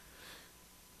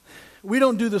We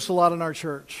don't do this a lot in our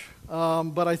church,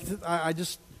 but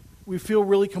we feel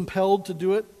really compelled to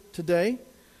do it today.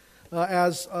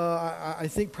 As I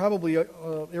think probably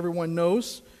everyone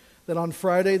knows that on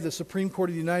Friday, the Supreme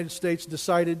Court of the United States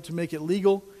decided to make it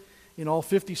legal in all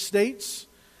 50 states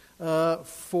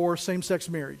for same-sex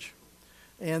marriage.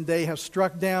 And they have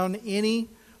struck down any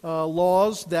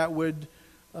laws that would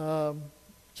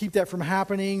keep that from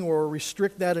happening or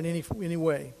restrict that in any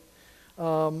way.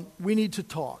 We need to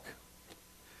talk,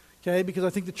 okay? Because I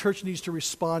think the church needs to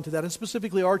respond to that, and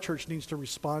specifically our church needs to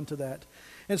respond to that.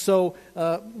 And so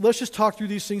let's just talk through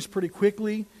these things pretty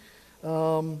quickly.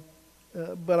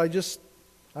 But I just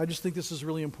think this is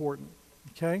really important,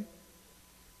 okay?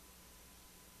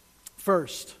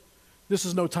 First, this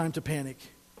is no time to panic.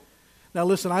 Now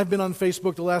listen, I've been on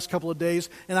Facebook the last couple of days,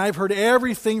 and I've heard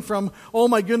everything from, oh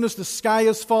my goodness, the sky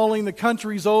is falling, the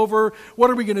country's over, what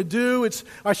are we going to do?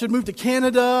 I should move to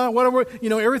Canada, whatever,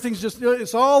 everything's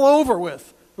it's all over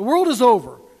with. The world is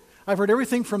over. I've heard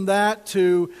everything from that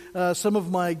to some of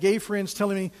my gay friends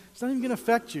telling me, it's not even going to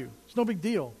affect you. It's no big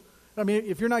deal. I mean,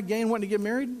 if you're not gay and wanting to get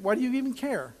married, why do you even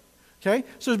care? Okay?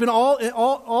 So there's been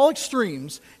all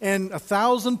extremes and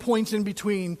 1,000 points in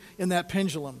between in that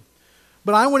pendulum.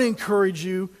 But I want to encourage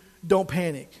you, don't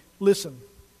panic. Listen,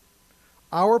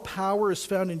 our power is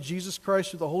found in Jesus Christ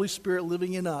through the Holy Spirit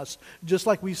living in us, just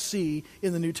like we see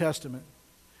in the New Testament.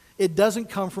 It doesn't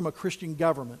come from a Christian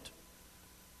government.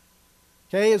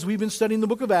 Okay, as we've been studying the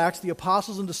book of Acts, the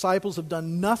apostles and disciples have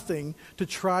done nothing to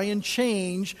try and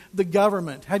change the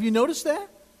government. Have you noticed that?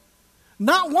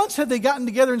 Not once have they gotten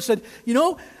together and said,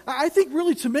 I think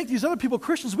really to make these other people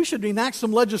Christians, we should enact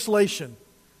some legislation.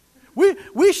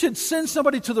 We should send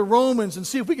somebody to the Romans and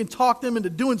see if we can talk them into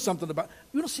doing something about it.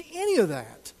 We don't see any of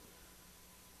that.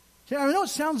 Okay, I know it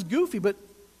sounds goofy, but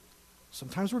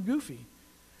sometimes we're goofy.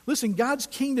 Listen, God's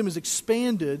kingdom is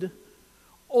expanded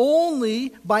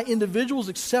only by individuals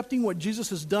accepting what Jesus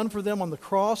has done for them on the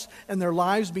cross and their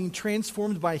lives being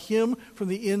transformed by Him from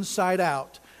the inside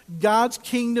out. God's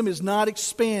kingdom is not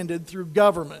expanded through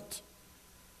government.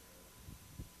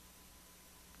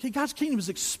 Okay, God's kingdom is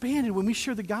expanded when we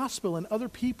share the gospel and other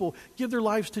people give their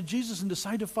lives to Jesus and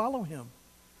decide to follow Him.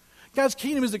 God's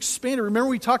kingdom is expanded. Remember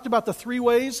we talked about the 3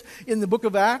 ways in the book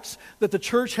of Acts that the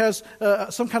church has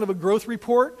some kind of a growth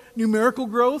report, numerical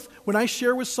growth. When I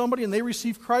share with somebody and they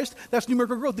receive Christ, that's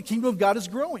numerical growth. The kingdom of God is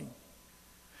growing.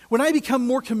 When I become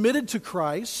more committed to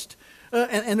Christ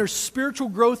and there's spiritual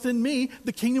growth in me,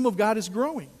 the kingdom of God is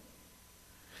growing.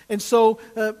 And so,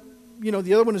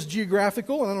 the other one is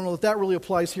geographical, and I don't know if that really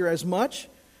applies here as much.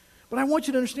 But I want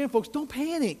you to understand, folks, don't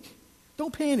panic.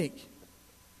 Don't panic.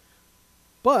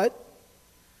 But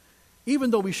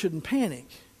even though we shouldn't panic,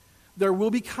 there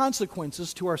will be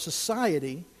consequences to our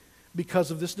society because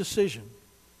of this decision.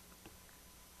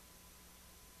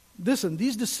 Listen,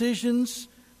 these decisions,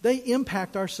 they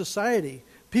impact our society.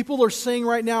 People are saying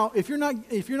right now, if you're not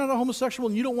a homosexual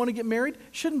and you don't want to get married, it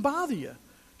shouldn't bother you. It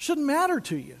shouldn't matter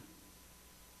to you.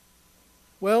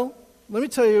 Well, let me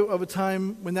tell you of a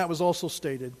time when that was also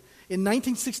stated. In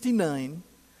 1969,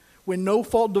 when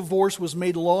no-fault divorce was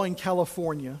made law in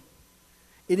California,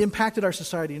 it impacted our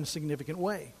society in a significant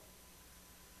way.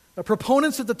 The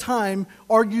proponents at the time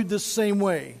argued this same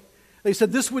way. They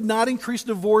said this would not increase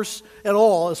divorce at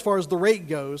all as far as the rate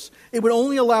goes. It would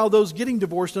only allow those getting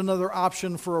divorced another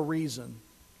option for a reason.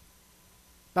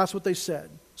 That's what they said.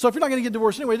 So if you're not going to get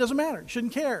divorced anyway, it doesn't matter. You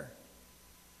shouldn't care.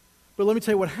 But let me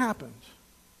tell you what happened.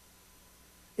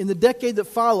 In the decade that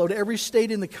followed, every state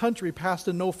in the country passed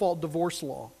a no-fault divorce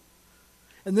law.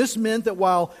 And this meant that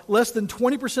while less than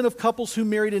 20% of couples who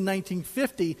married in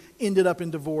 1950 ended up in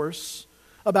divorce,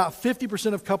 about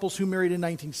 50% of couples who married in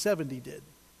 1970 did.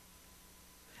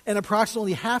 And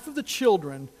approximately half of the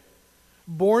children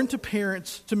born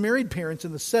to married parents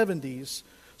in the 70s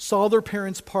saw their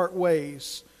parents part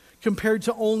ways, compared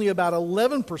to only about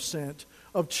 11%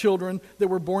 of children that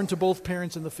were born to both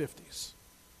parents in the 50s.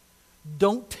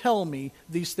 Don't tell me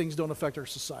these things don't affect our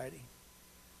society.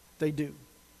 They do.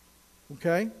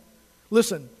 Okay?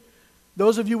 Listen,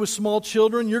 those of you with small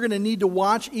children, you're going to need to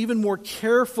watch even more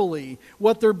carefully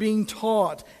what they're being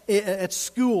taught at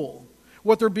school,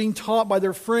 what they're being taught by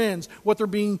their friends, what they're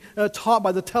being taught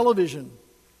by the television.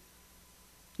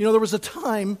 There was a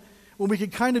time when we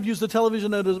could kind of use the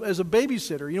television as a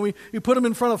babysitter. We put them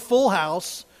in front of Full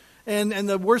House, and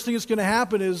the worst thing that's going to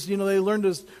happen is, they learn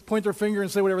to point their finger and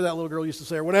say whatever that little girl used to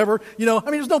say or whatever.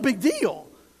 It's no big deal.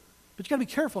 But you got to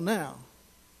be careful now.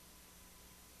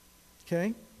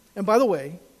 Okay? And by the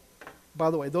way,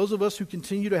 those of us who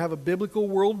continue to have a biblical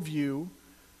worldview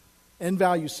and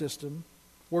value system,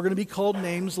 we're going to be called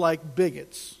names like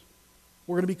bigots,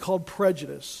 We're going to be called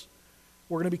prejudice.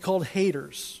 We're going to be called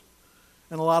haters,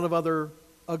 and a lot of other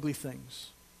ugly things.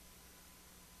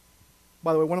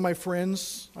 By the way, one of my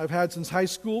friends I've had since high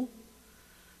school,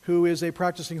 who is a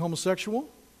practicing homosexual,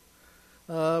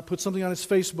 put something on his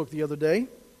Facebook the other day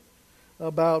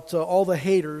about all the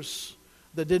haters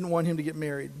that didn't want him to get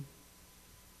married.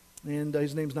 And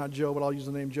his name's not Joe, but I'll use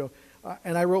the name Joe.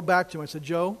 And I wrote back to him. I said,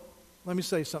 Joe, let me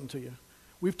say something to you.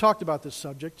 We've talked about this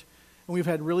subject, and we've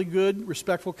had really good,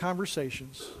 respectful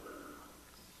conversations.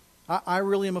 I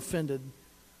really am offended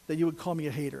that you would call me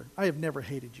a hater. I have never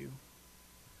hated you.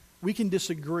 We can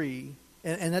disagree,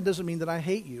 and that doesn't mean that I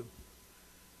hate you.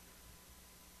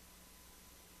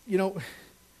 You know,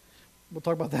 we'll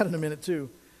talk about that in a minute too.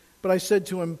 But I said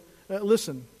to him,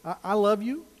 listen, I love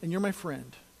you, and you're my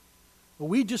friend. But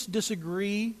we just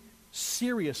disagree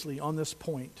seriously on this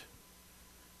point.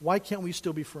 Why can't we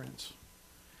still be friends?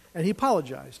 And he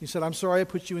apologized. He said, I'm sorry I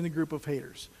put you in the group of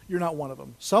haters. You're not one of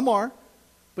them. Some are,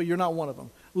 but you're not one of them.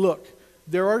 Look,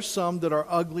 there are some that are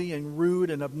ugly and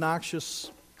rude and obnoxious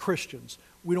Christians.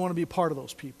 We don't want to be a part of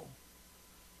those people.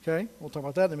 Okay? We'll talk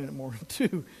about that in a minute more,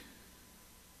 too.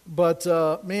 But,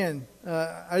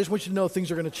 I just want you to know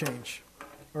things are going to change.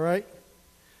 All right?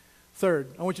 Third,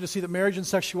 I want you to see that marriage and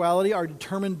sexuality are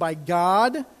determined by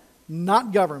God,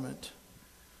 not government.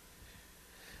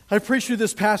 I've preached through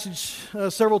this passage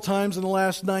several times in the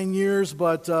last 9 years,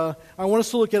 but I want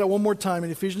us to look at it one more time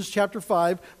in Ephesians chapter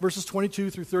 5, verses 22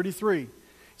 through 33. It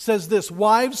says this,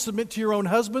 Wives, submit to your own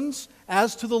husbands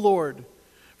as to the Lord.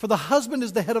 For the husband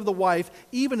is the head of the wife,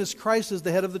 even as Christ is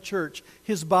the head of the church,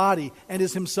 his body, and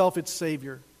is himself its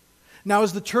Savior. Now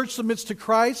as the church submits to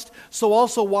Christ, so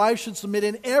also wives should submit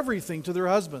in everything to their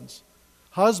husbands.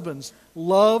 Husbands,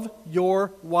 love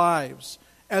your wives,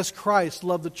 as Christ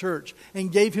loved the church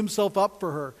and gave himself up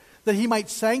for her, that he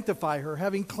might sanctify her,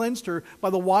 having cleansed her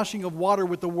by the washing of water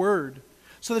with the word,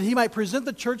 so that he might present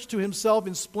the church to himself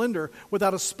in splendor,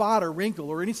 without a spot or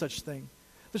wrinkle or any such thing,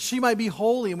 that she might be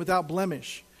holy and without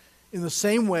blemish. In the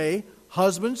same way,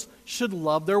 husbands should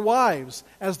love their wives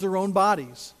as their own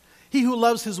bodies. He who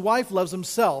loves his wife loves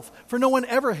himself, for no one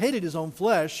ever hated his own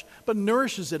flesh, but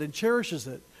nourishes it and cherishes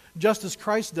it, just as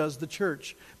Christ does the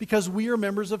church, because we are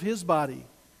members of his body.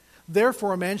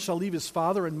 Therefore a man shall leave his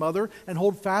father and mother and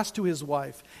hold fast to his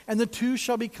wife, and the two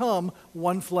shall become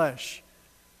one flesh.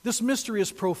 This mystery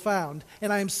is profound,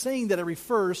 and I am saying that it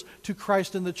refers to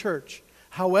Christ and the church.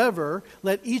 However,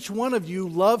 let each one of you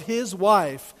love his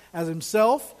wife as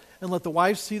himself, and let the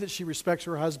wife see that she respects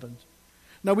her husband.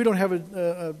 Now, we don't have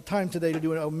a time today to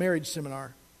do a marriage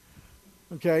seminar,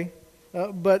 okay?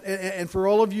 But for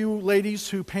all of you ladies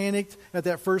who panicked at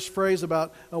that first phrase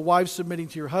about wives submitting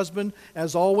to your husband,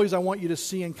 as always, I want you to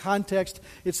see in context,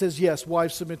 it says, yes,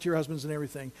 wives submit to your husbands and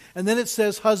everything. And then it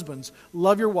says, husbands,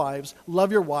 love your wives,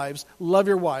 love your wives, love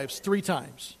your wives 3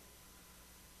 times.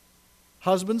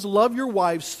 Husbands, love your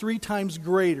wives 3 times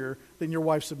greater than your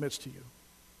wife submits to you.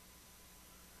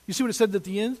 You see what it said at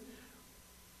the end?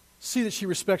 See that she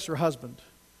respects her husband.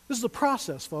 This is a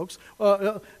process, folks.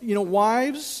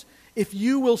 Wives, if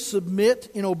you will submit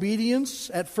in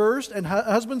obedience at first, and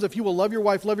husbands, if you will love your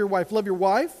wife, love your wife, love your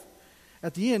wife,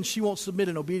 at the end, she won't submit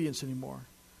in obedience anymore.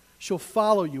 She'll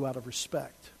follow you out of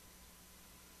respect.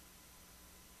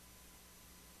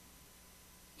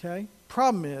 Okay?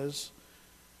 Problem is,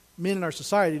 men in our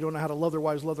society don't know how to love their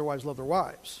wives, love their wives, love their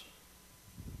wives.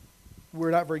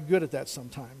 We're not very good at that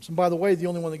sometimes. And by the way, the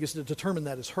only one that gets to determine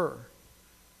that is her.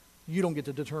 You don't get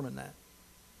to determine that.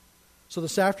 So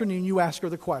this afternoon, you ask her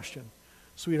the question,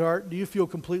 sweetheart, do you feel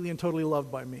completely and totally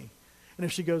loved by me? And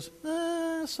if she goes,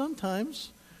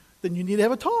 sometimes, then you need to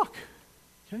have a talk.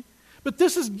 Okay? But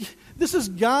this is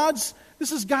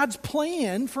God's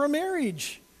plan for a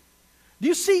marriage. Do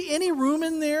you see any room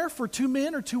in there for 2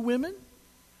 men or 2 women?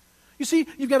 You see,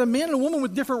 you've got a man and a woman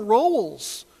with different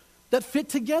roles that fit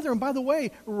together. And by the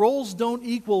way, roles don't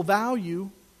equal value.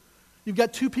 You've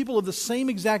got 2 people of the same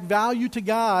exact value to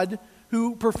God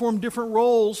who perform different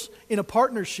roles in a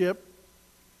partnership.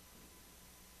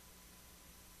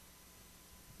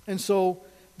 And so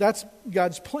that's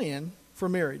God's plan for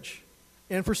marriage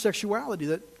and for sexuality,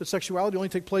 that the sexuality only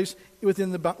takes place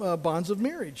within the bonds of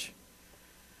marriage.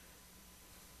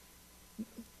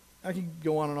 I can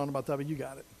go on and on about that, but you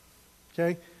got it.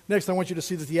 Okay? Next, I want you to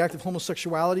see that the act of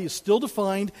homosexuality is still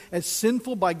defined as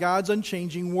sinful by God's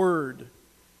unchanging word.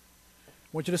 I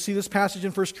want you to see this passage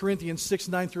in 1 Corinthians 6,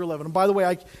 9 through 11. And by the way,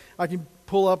 I can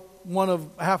pull up one of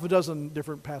half a dozen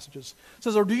different passages. It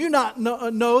says, or do you not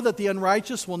know that the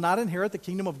unrighteous will not inherit the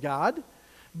kingdom of God?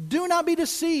 Do not be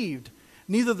deceived.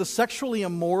 Neither the sexually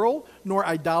immoral, nor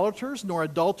idolaters, nor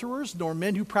adulterers, nor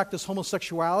men who practice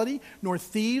homosexuality, nor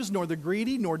thieves, nor the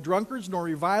greedy, nor drunkards, nor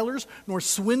revilers, nor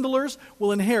swindlers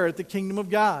will inherit the kingdom of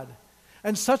God.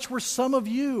 And such were some of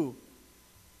you.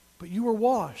 But you were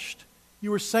washed,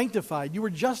 you were sanctified, you were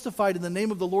justified in the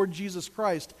name of the Lord Jesus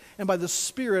Christ and by the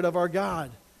Spirit of our God.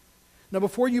 Now,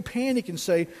 before you panic and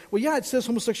say, well, yeah, it says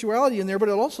homosexuality in there, but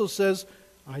it also says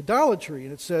idolatry,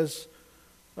 and it says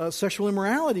sexual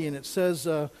immorality, and it says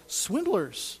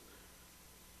swindlers.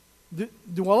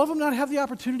 Do all of them not have the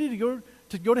opportunity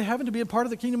to go to heaven, to be a part of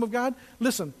the kingdom of God?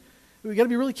 Listen, we've got to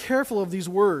be really careful of these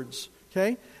words,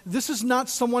 okay? This is not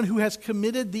someone who has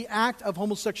committed the act of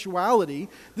homosexuality.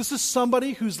 This is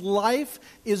somebody whose life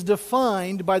is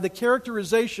defined by the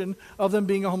characterization of them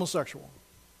being a homosexual.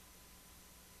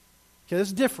 Okay,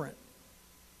 that's different.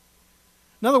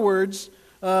 In other words,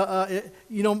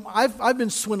 I've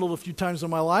been swindled a few times in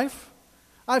my life.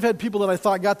 I've had people that I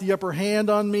thought got the upper hand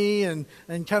on me and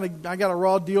kind of I got a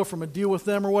raw deal from a deal with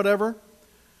them or whatever.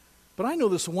 But I know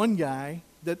this one guy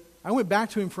that I went back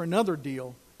to him for another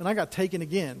deal and I got taken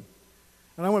again.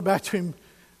 And I went back to him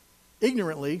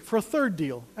ignorantly for a third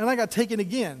deal and I got taken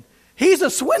again. He's a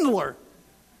swindler.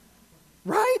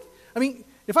 Right? I mean,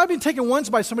 if I've been taken once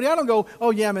by somebody, I don't go,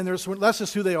 oh yeah, man, that's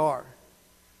just who they are.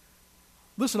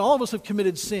 Listen, all of us have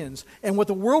committed sins. And what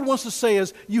the world wants to say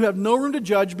is, you have no room to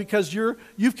judge because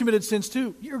you've committed sins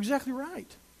too. You're exactly right.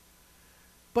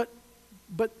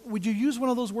 But would you use one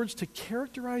of those words to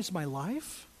characterize my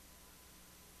life?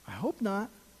 I hope not.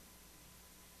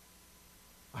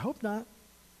 I hope not.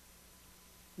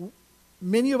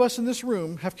 Many of us in this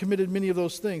room have committed many of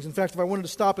those things. In fact, if I wanted to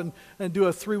stop and do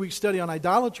a 3-week study on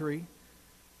idolatry,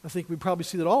 I think we'd probably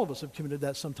see that all of us have committed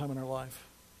that sometime in our life.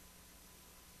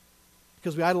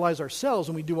 Because we idolize ourselves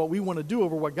and we do what we want to do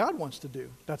over what God wants to do.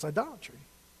 That's idolatry.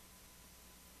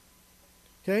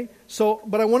 Okay?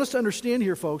 But I want us to understand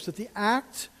here, folks, that the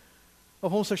act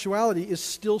of homosexuality is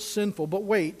still sinful. But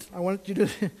wait, I want you to...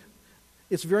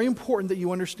 It's very important that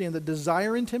you understand that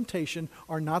desire and temptation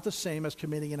are not the same as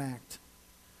committing an act.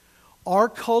 Our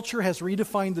culture has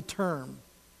redefined the term,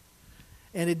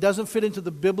 and it doesn't fit into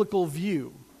the biblical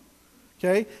view.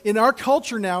 Okay? In our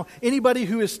culture now, anybody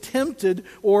who is tempted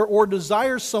or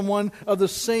desires someone of the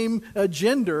same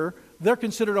gender, they're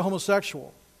considered a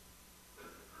homosexual.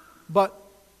 But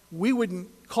we wouldn't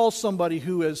call somebody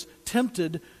who is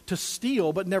tempted to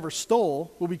steal but never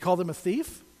stole, would we call them a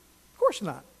thief? Of course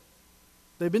not.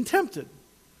 They've been tempted.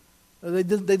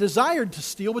 They desired to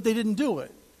steal, but they didn't do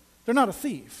it. They're not a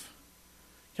thief.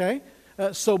 Okay?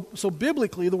 So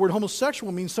biblically, the word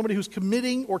homosexual means somebody who's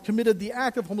committing or committed the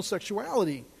act of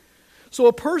homosexuality. So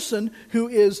a person who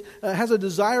has a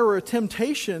desire or a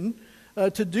temptation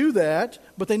to do that,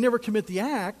 but they never commit the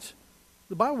act,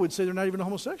 the Bible would say they're not even a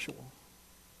homosexual.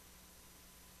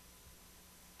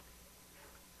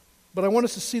 But I want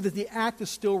us to see that the act is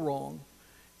still wrong.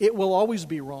 It will always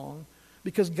be wrong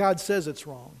because God says it's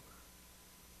wrong.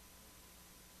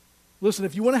 Listen,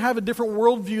 if you want to have a different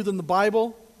worldview than the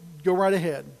Bible, go right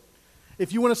ahead.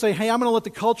 If you want to say, hey, I'm going to let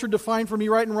the culture define for me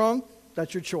right and wrong,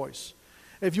 that's your choice.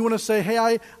 If you want to say,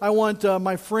 hey, I want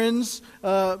my friends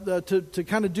to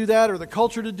kind of do that, or the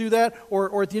culture to do that,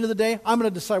 or at the end of the day, I'm going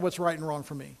to decide what's right and wrong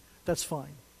for me. That's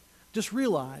fine. Just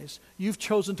realize you've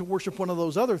chosen to worship one of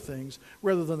those other things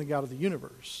rather than the God of the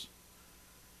universe.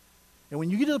 And when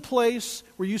you get to the place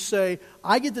where you say,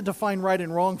 I get to define right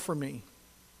and wrong for me,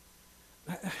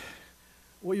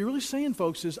 what you're really saying,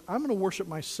 folks, is I'm going to worship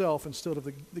myself instead of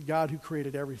the God who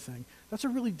created everything. That's a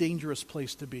really dangerous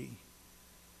place to be.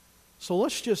 So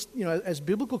let's just, as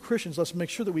biblical Christians, let's make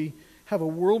sure that we have a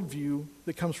worldview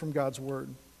that comes from God's Word.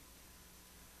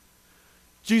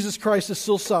 Jesus Christ is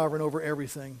still sovereign over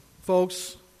everything.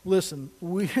 Folks, listen,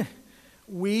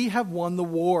 we have won the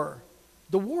war.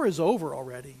 The war is over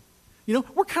already.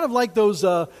 We're kind of like those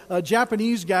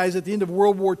Japanese guys at the end of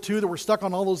World War II that were stuck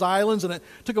on all those islands, and it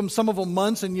took some of them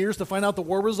months and years to find out the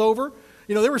war was over.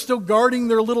 They were still guarding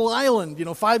their little island,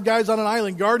 5 guys on an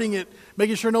island guarding it,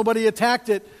 making sure nobody attacked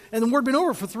it, and the war had been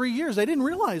over for 3 years. They didn't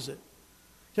realize it.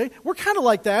 Okay? We're kind of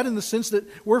like that in the sense that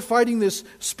we're fighting this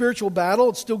spiritual battle.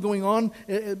 It's still going on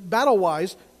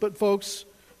battle-wise, but folks,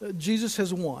 Jesus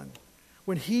has won.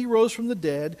 When he rose from the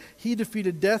dead, he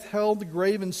defeated death, hell, the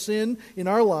grave, and sin in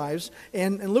our lives.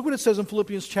 And look what it says in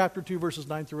Philippians chapter 2, verses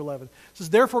 9 through 11. It says,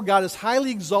 therefore God has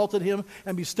highly exalted him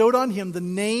and bestowed on him the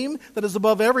name that is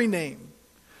above every name,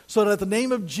 so that at the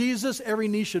name of Jesus every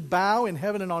knee should bow in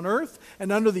heaven and on earth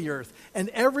and under the earth, and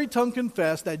every tongue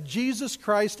confess that Jesus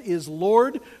Christ is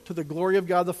Lord, to the glory of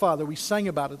God the Father. We sang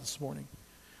about it this morning.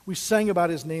 We sang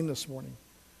about his name this morning.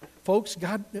 Folks,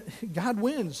 God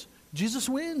wins. Jesus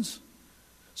wins.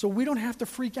 So we don't have to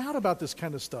freak out about this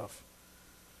kind of stuff.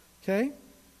 Okay?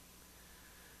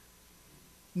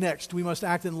 Next, we must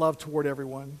act in love toward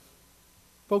everyone.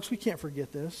 Folks, we can't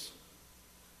forget this.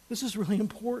 This is really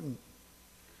important.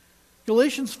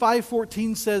 Galatians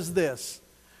 5:14 says this,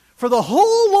 for the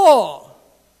whole law,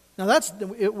 now that's,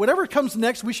 whatever comes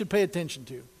next we should pay attention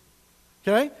to.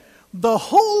 Okay? The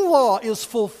whole law is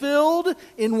fulfilled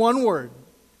in one word.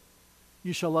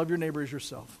 You shall love your neighbor as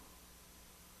yourself.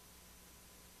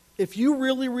 If you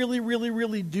really, really, really,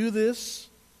 really do this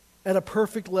at a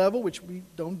perfect level, which we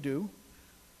don't do,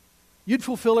 you'd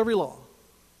fulfill every law.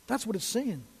 That's what it's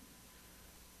saying.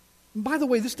 And by the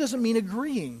way, this doesn't mean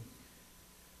agreeing.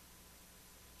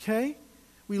 Okay?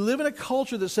 We live in a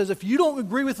culture that says if you don't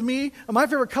agree with me, my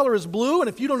favorite color is blue, and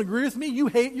if you don't agree with me,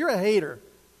 you're a hater.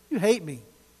 You hate me.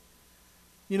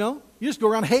 You know? You just go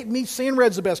around hating me, saying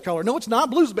red's the best color. No, it's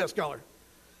not. Blue's the best color.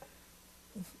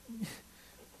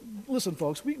 Listen,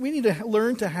 folks, we need to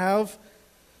learn to have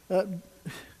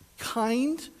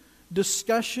kind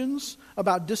discussions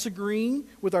about disagreeing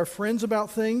with our friends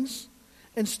about things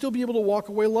and still be able to walk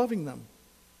away loving them.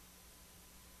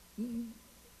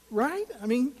 Right? I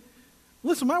mean,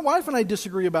 listen, my wife and I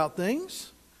disagree about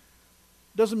things.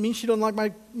 Doesn't mean she doesn't like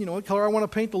my, color I want to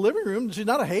paint the living room. She's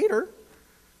not a hater.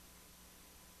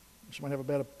 She might have a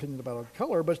bad opinion about our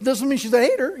color, but it doesn't mean she's a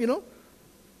hater,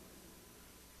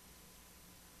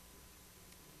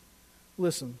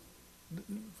 Listen,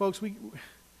 folks,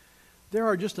 there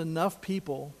are just enough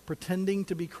people pretending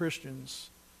to be Christians,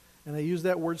 and I use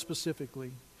that word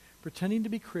specifically, pretending to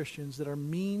be Christians that are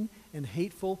mean and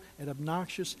hateful and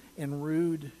obnoxious and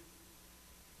rude.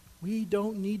 We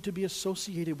don't need to be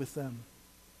associated with them.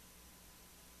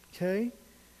 Okay?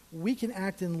 We can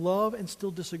act in love and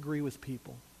still disagree with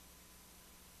people.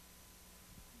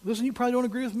 Listen, you probably don't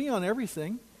agree with me on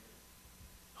everything.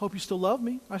 Hope you still love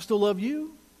me. I still love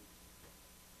you.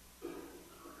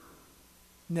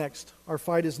 Next, our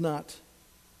fight is not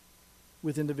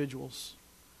with individuals.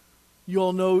 You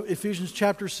all know Ephesians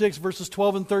chapter 6, verses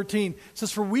 12 and 13. It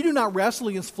says, for we do not wrestle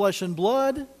against flesh and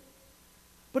blood,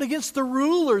 but against the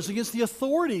rulers, against the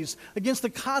authorities, against the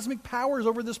cosmic powers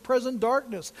over this present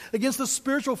darkness, against the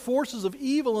spiritual forces of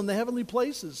evil in the heavenly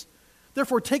places.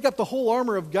 Therefore, take up the whole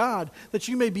armor of God, that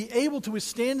you may be able to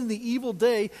withstand in the evil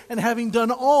day, and having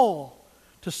done all,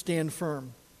 to stand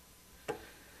firm.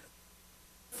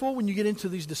 When you get into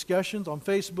these discussions on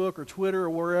Facebook or Twitter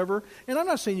or wherever, and I'm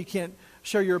not saying you can't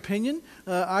share your opinion.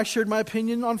 I shared my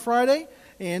opinion on Friday,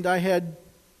 and I had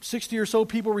 60 or so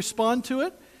people respond to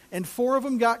it, and 4 of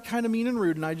them got kind of mean and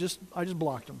rude, and I just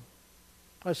blocked them.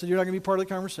 I said, you're not going to be part of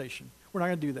the conversation. We're not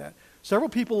going to do that. Several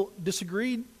people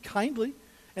disagreed kindly,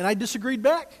 and I disagreed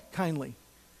back kindly.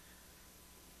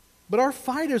 But our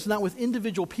fight is not with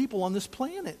individual people on this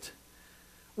planet.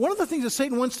 One of the things that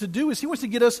Satan wants to do is he wants to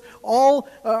get us all,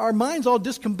 our minds all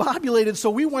discombobulated, so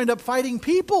we wind up fighting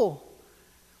people.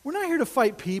 We're not here to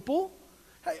fight people.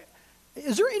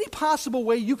 Is there any possible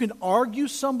way you can argue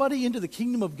somebody into the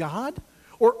kingdom of God?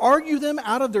 Or argue them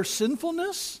out of their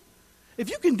sinfulness? If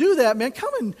you can do that, man,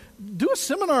 come and do a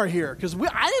seminar here, because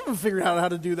I haven't figured out how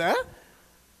to do that.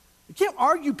 You can't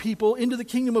argue people into the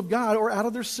kingdom of God or out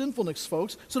of their sinfulness,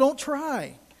 folks. So don't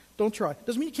try. Don't try.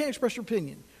 Doesn't mean you can't express your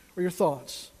opinion or your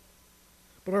thoughts.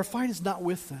 But our fight is not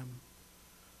with them.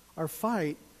 Our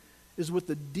fight is with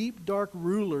the deep, dark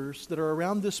rulers that are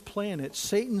around this planet,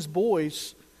 Satan's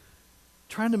boys,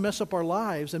 trying to mess up our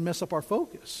lives and mess up our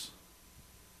focus.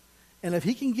 And if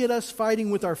he can get us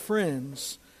fighting with our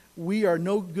friends, we are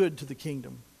no good to the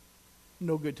kingdom.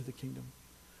 No good to the kingdom.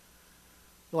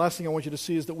 The last thing I want you to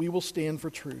see is that we will stand for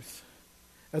truth.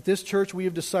 At this church, we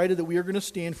have decided that we are going to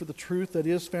stand for the truth that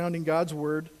is found in God's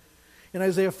Word. In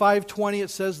Isaiah 5:20, it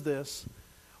says this,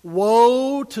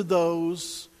 woe to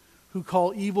those who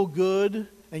call evil good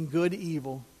and good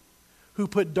evil, who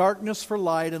put darkness for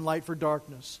light and light for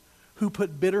darkness, who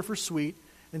put bitter for sweet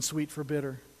and sweet for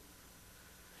bitter.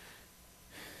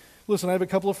 Listen, I have a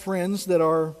couple of friends that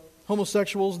are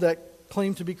homosexuals that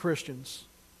claim to be Christians.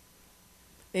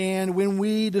 And when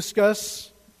we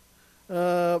discuss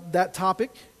that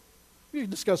topic, we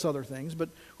discuss other things, but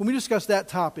when we discuss that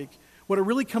topic, what it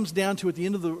really comes down to at the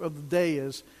end of the day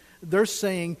is they're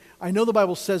saying, I know the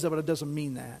Bible says that, but it doesn't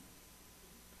mean that.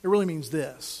 It really means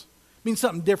this. It means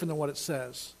something different than what it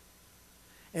says.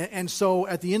 And so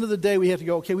at the end of the day, we have to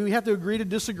go, okay, we have to agree to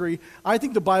disagree. I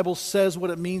think the Bible says what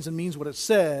it means and means what it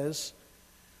says.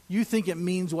 You think it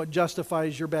means what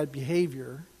justifies your bad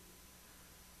behavior.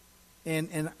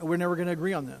 And we're never going to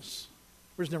agree on this.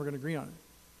 We're just never going to agree on it.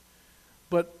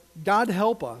 But God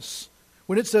help us.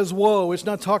 When it says, whoa, it's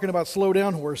not talking about slow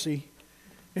down, horsey.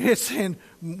 It's saying,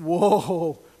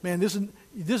 whoa, man, this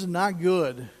is not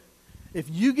good. If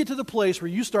you get to the place where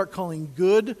you start calling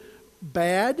good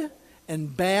bad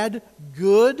and bad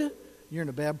good, you're in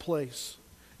a bad place.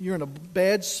 You're in a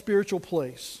bad spiritual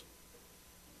place.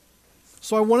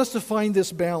 So I want us to find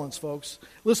this balance, folks.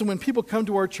 Listen, when people come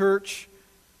to our church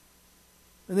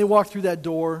and they walk through that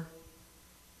door,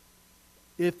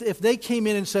 if they came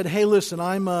in and said, "Hey, listen,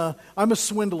 I'm a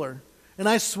swindler, and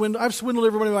I've swindled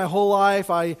everybody my whole life.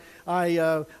 I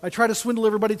try to swindle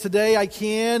everybody today I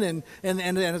can, and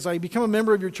as I become a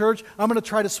member of your church, I'm going to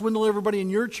try to swindle everybody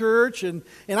in your church, and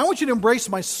I want you to embrace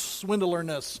my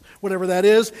swindlerness, whatever that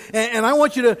is, and I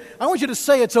want you to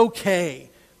say it's okay."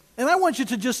 And I want you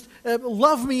to just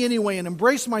love me anyway and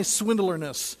embrace my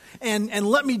swindlerness and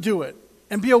let me do it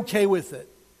and be okay with it.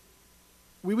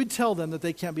 We would tell them that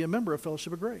they can't be a member of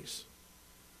Fellowship of Grace.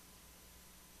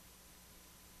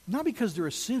 Not because they're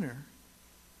a sinner.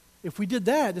 If we did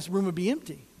that, this room would be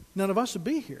empty. None of us would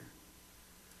be here.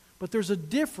 But there's a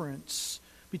difference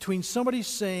between somebody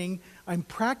saying, "I'm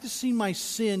practicing my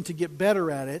sin to get better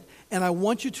at it, and I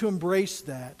want you to embrace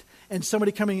that," and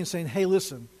somebody coming and saying, "Hey,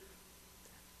 listen,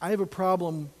 I have a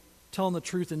problem telling the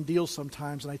truth in deals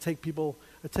sometimes, and I take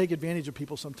advantage of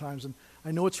people sometimes, and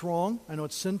I know it's wrong, I know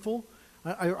it's sinful,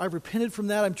 I've repented from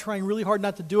that, I'm trying really hard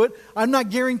not to do it. I'm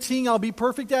not guaranteeing I'll be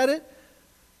perfect at it,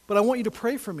 but I want you to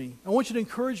pray for me. I want you to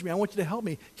encourage me. I want you to help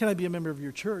me. Can I be a member of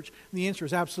your church?" And the answer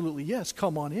is absolutely yes.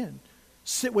 Come on in.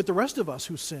 Sit with the rest of us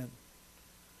who sin.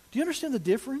 Do you understand the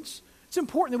difference? It's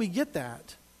important that we get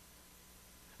that.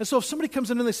 And so if somebody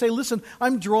comes in and they say, "Listen,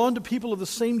 I'm drawn to people of the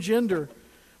same gender,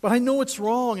 but I know it's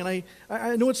wrong, and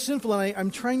I know it's sinful, and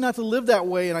I'm trying not to live that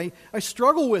way, and I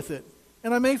struggle with it,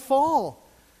 and I may fall.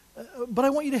 But I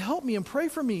want you to help me and pray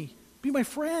for me. Be my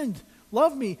friend.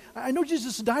 Love me. I know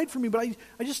Jesus died for me, but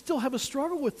I just still have a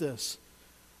struggle with this."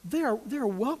 They are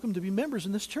welcome to be members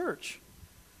in this church.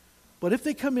 But if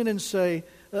they come in and say,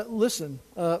 "Listen,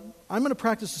 I'm going to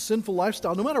practice a sinful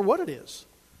lifestyle no matter what it is.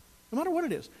 No matter what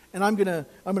it is. And I'm going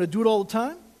to do it all the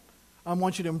time. I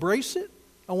want you to embrace it.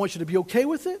 I want you to be okay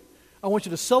with it. I want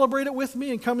you to celebrate it with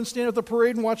me and come and stand at the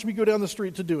parade and watch me go down the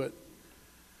street to do it."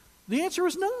 The answer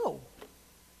is no.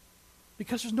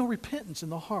 Because there's no repentance in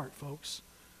the heart, folks.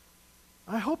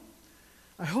 I hope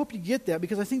you get that,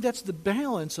 because I think that's the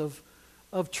balance of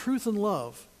truth and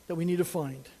love that we need to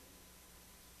find.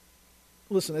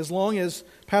 Listen, as long as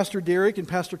Pastor Derek and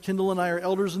Pastor Kendall and I are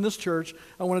elders in this church,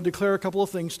 I want to declare a couple of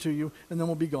things to you, and then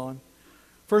we'll be gone.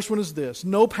 First one is this: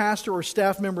 no pastor or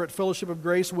staff member at Fellowship of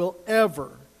Grace will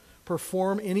ever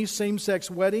perform any same-sex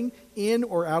wedding in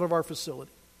or out of our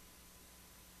facility.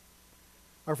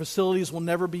 Our facilities will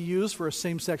never be used for a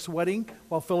same-sex wedding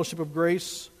while Fellowship of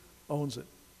Grace owns it,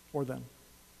 or them.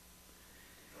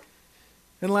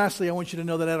 And lastly, I want you to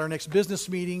know that at our next business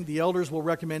meeting, the elders will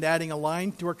recommend adding a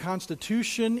line to our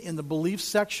Constitution in the belief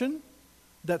section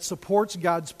that supports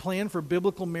God's plan for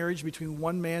biblical marriage between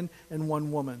one man and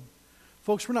one woman.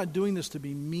 Folks, we're not doing this to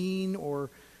be mean or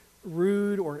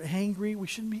rude or angry. We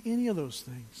shouldn't be any of those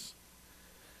things.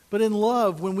 But in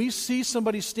love, when we see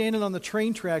somebody standing on the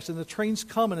train tracks and the train's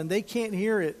coming and they can't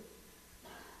hear it,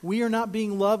 we are not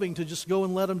being loving to just go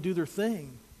and let them do their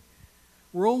thing.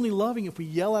 We're only loving if we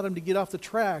yell at them to get off the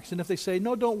tracks. And if they say,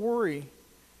 "No, don't worry,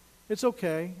 it's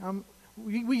okay,"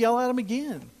 we yell at them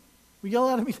again. We yell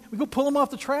at them. We go pull them off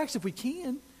the tracks if we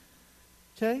can.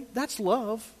 Okay? That's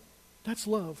love. That's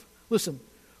love. Listen,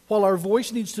 while our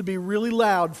voice needs to be really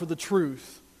loud for the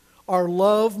truth, our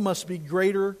love must be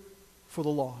greater for the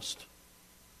lost.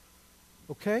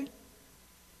 Okay?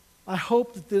 I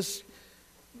hope that this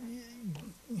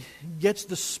gets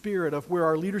the spirit of where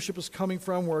our leadership is coming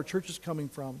from, where our church is coming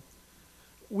from.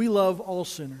 We love all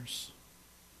sinners.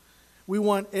 We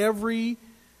want every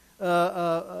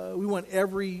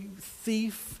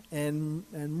thief and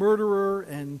murderer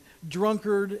and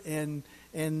drunkard and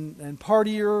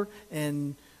partier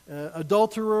and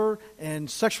adulterer and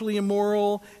sexually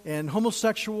immoral and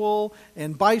homosexual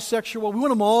and bisexual. We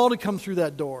want them all to come through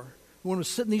that door. We want them to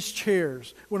sit in these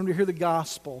chairs. We want them to hear the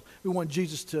gospel. We want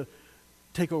Jesus to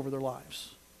take over their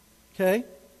lives. Okay?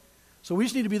 So we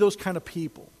just need to be those kind of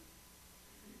people.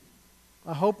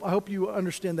 I hope you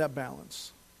understand that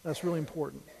balance. That's really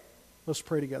important. Let's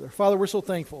pray together. Father, we're so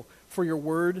thankful for your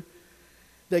word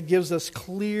that gives us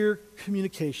clear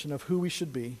communication of who we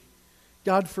should be.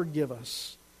 God, forgive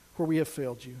us where we have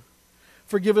failed you.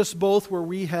 Forgive us both where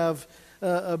we have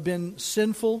been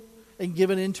sinful and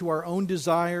given into our own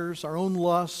desires, our own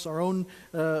lusts, our own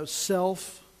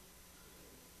self.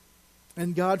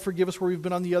 And God, forgive us where we've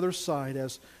been on the other side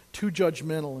as too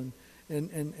judgmental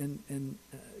and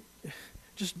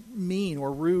just mean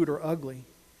or rude or ugly.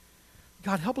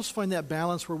 God, help us find that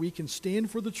balance where we can stand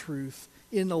for the truth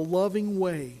in a loving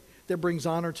way that brings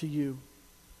honor to you.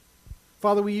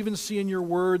 Father, we even see in your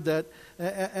word that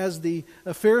as the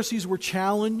Pharisees were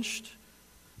challenged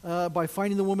by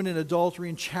finding the woman in adultery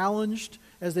and challenged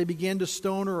as they began to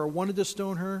stone her or wanted to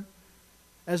stone her,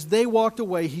 as they walked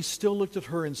away, he still looked at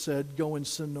her and said, "Go and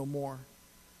sin no more."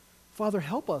 Father,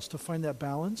 help us to find that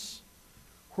balance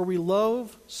where we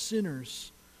love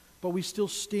sinners, but we still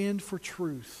stand for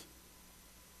truth.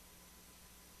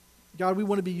 God, we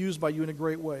want to be used by you in a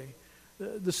great way.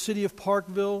 The city of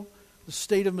Parkville, the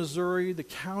state of Missouri, the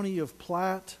county of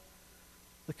Platte,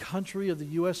 the country of the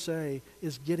USA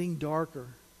is getting darker.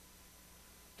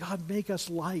 God, make us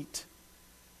light.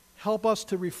 Help us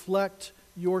to reflect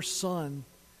your Son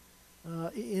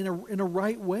in a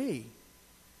right way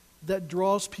that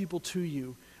draws people to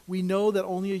you. We know that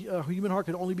only a human heart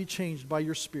can only be changed by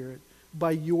your Spirit,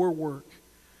 by your work.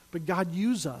 But God,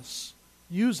 use us.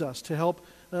 Use us to help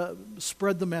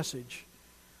spread the message,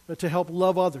 to help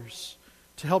love others,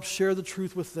 to help share the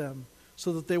truth with them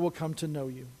so that they will come to know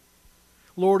you.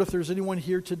 Lord, if there's anyone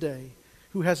here today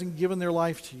who hasn't given their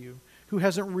life to you, who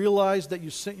hasn't realized that you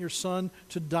sent your Son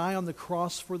to die on the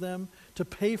cross for them, to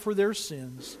pay for their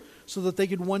sins, so that they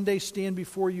could one day stand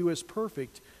before you as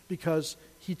perfect because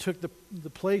he took the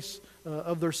place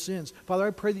of their sins. Father,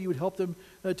 I pray that you would help them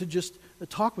to just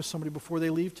talk with somebody before they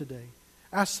leave today.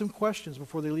 Ask some questions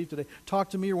before they leave today. Talk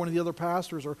to me or one of the other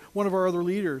pastors or one of our other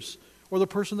leaders or the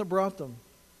person that brought them.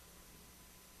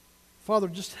 Father,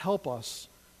 just help us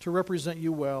to represent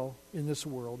you well in this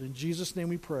world. In Jesus' name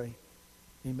we pray.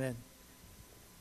 Amen.